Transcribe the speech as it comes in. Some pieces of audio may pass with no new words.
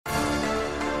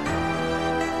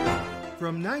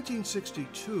From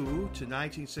 1962 to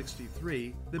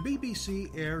 1963, the BBC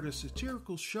aired a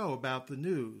satirical show about the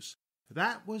news.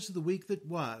 That was the week that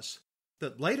was,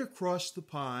 that later crossed the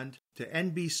pond to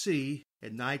NBC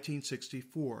in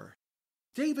 1964.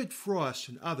 David Frost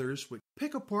and others would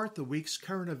pick apart the week's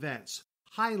current events,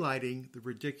 highlighting the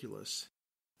ridiculous.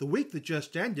 The week that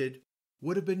just ended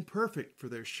would have been perfect for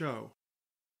their show.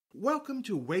 Welcome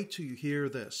to Wait Till You Hear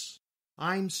This.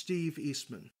 I'm Steve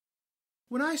Eastman.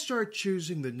 When I start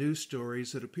choosing the news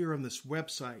stories that appear on this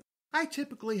website, I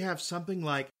typically have something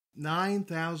like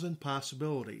 9,000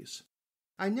 possibilities.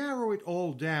 I narrow it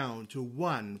all down to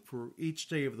one for each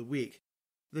day of the week.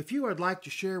 The few I'd like to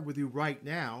share with you right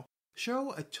now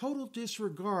show a total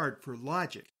disregard for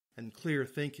logic and clear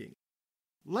thinking.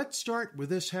 Let's start with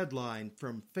this headline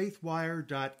from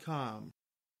faithwire.com.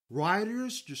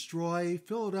 Rioters destroy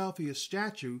Philadelphia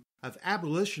statue of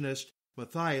abolitionist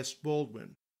Matthias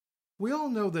Baldwin. We all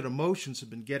know that emotions have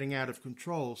been getting out of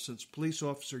control since police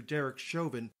officer Derek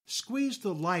Chauvin squeezed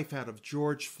the life out of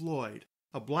George Floyd,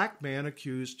 a black man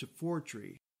accused of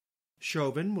forgery.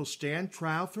 Chauvin will stand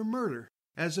trial for murder,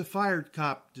 as a fired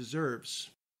cop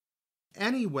deserves.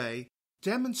 Anyway,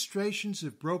 demonstrations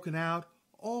have broken out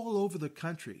all over the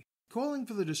country, calling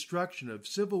for the destruction of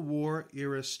Civil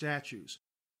War-era statues.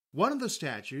 One of the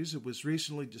statues that was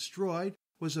recently destroyed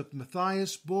was of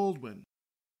Matthias Baldwin.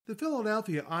 The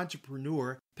Philadelphia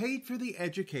entrepreneur paid for the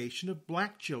education of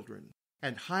black children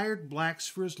and hired blacks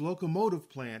for his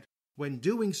locomotive plant when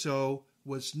doing so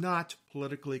was not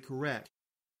politically correct.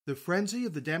 The frenzy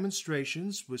of the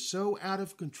demonstrations was so out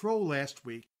of control last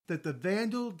week that the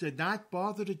vandal did not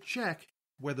bother to check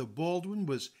whether Baldwin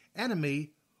was enemy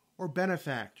or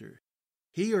benefactor.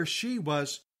 He or she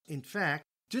was, in fact,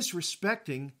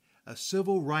 disrespecting a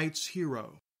civil rights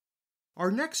hero. Our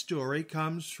next story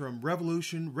comes from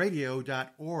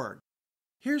revolutionradio.org.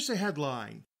 Here's the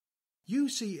headline.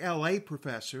 UCLA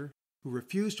professor who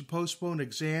refused to postpone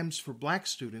exams for black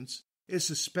students is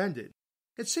suspended.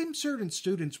 It seems certain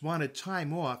students wanted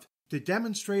time off to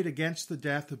demonstrate against the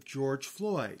death of George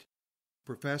Floyd.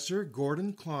 Professor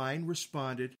Gordon Klein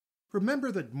responded,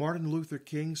 "Remember that Martin Luther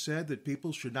King said that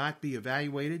people should not be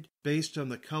evaluated based on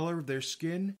the color of their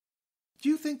skin? Do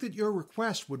you think that your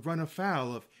request would run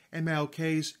afoul of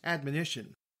MLK's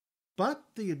admonition?" But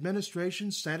the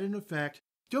administration said in effect,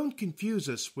 "Don't confuse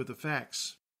us with the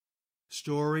facts."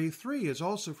 Story 3 is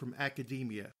also from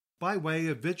academia, by way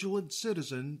of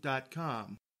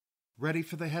VigilantCitizen.com. Ready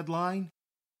for the headline?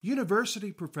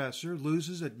 University professor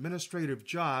loses administrative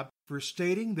job for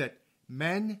stating that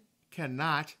men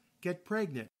cannot get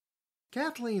pregnant.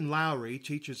 Kathleen Lowry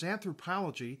teaches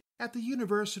anthropology at the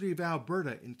University of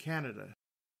Alberta in Canada.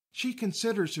 She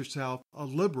considers herself a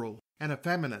liberal and a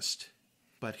feminist.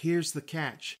 But here's the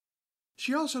catch.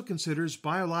 She also considers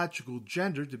biological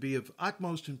gender to be of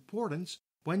utmost importance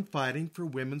when fighting for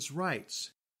women's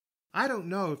rights. I don't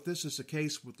know if this is the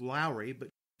case with Lowry,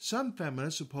 but some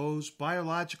feminists oppose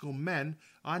biological men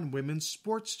on women's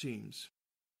sports teams.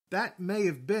 That may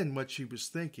have been what she was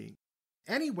thinking.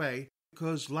 Anyway,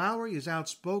 because Lowry is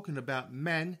outspoken about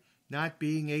men not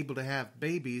being able to have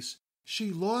babies,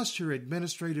 she lost her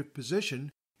administrative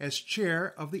position as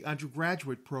chair of the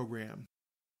undergraduate program,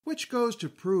 which goes to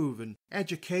prove an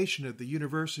education at the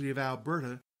University of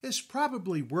Alberta is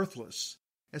probably worthless,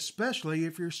 especially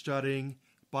if you're studying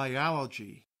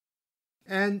biology.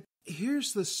 And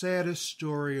here's the saddest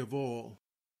story of all.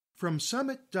 From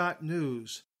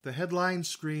Summit.News, the headline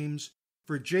screams,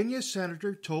 "Virginia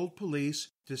senator told police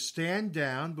to stand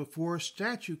down before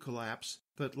statue collapse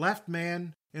that left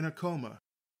man in a coma."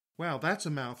 Wow, that's a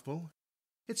mouthful.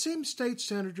 It seems State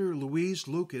Senator Louise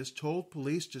Lucas told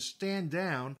police to stand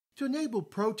down to enable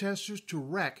protesters to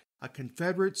wreck a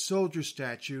Confederate soldier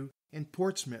statue in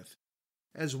Portsmouth.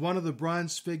 As one of the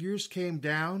bronze figures came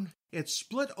down, it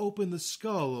split open the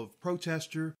skull of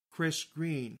protester Chris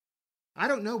Green. I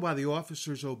don't know why the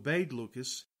officers obeyed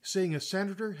Lucas, seeing a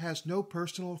senator has no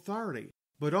personal authority,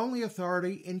 but only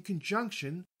authority in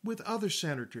conjunction with other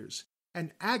senators,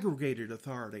 an aggregated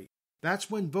authority.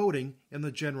 That's when voting in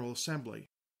the General Assembly.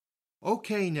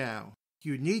 Okay now,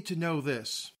 you need to know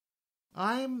this.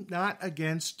 I'm not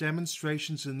against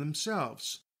demonstrations in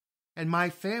themselves, and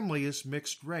my family is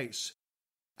mixed race.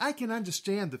 I can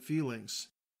understand the feelings.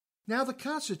 Now the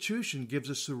Constitution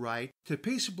gives us the right to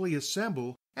peaceably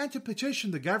assemble and to petition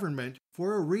the government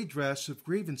for a redress of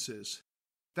grievances.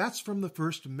 That's from the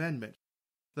First Amendment.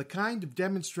 The kind of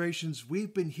demonstrations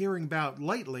we've been hearing about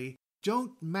lately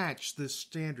don't match this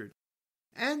standard.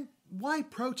 And why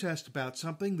protest about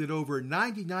something that over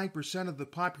 99% of the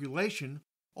population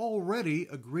already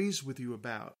agrees with you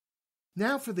about?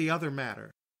 Now for the other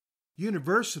matter.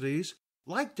 Universities,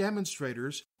 like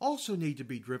demonstrators, also need to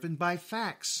be driven by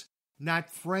facts, not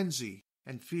frenzy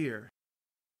and fear.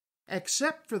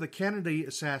 Except for the Kennedy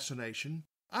assassination,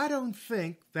 I don't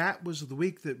think That Was the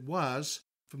Week That Was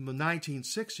from the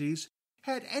 1960s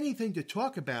had anything to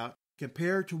talk about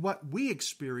compared to what we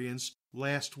experienced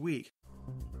last week.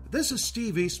 This is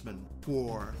Steve Eastman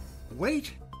for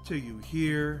Wait Till You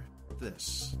Hear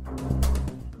This.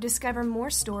 Discover more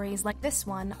stories like this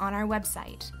one on our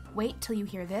website,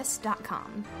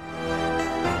 waittillYouHearThis.com.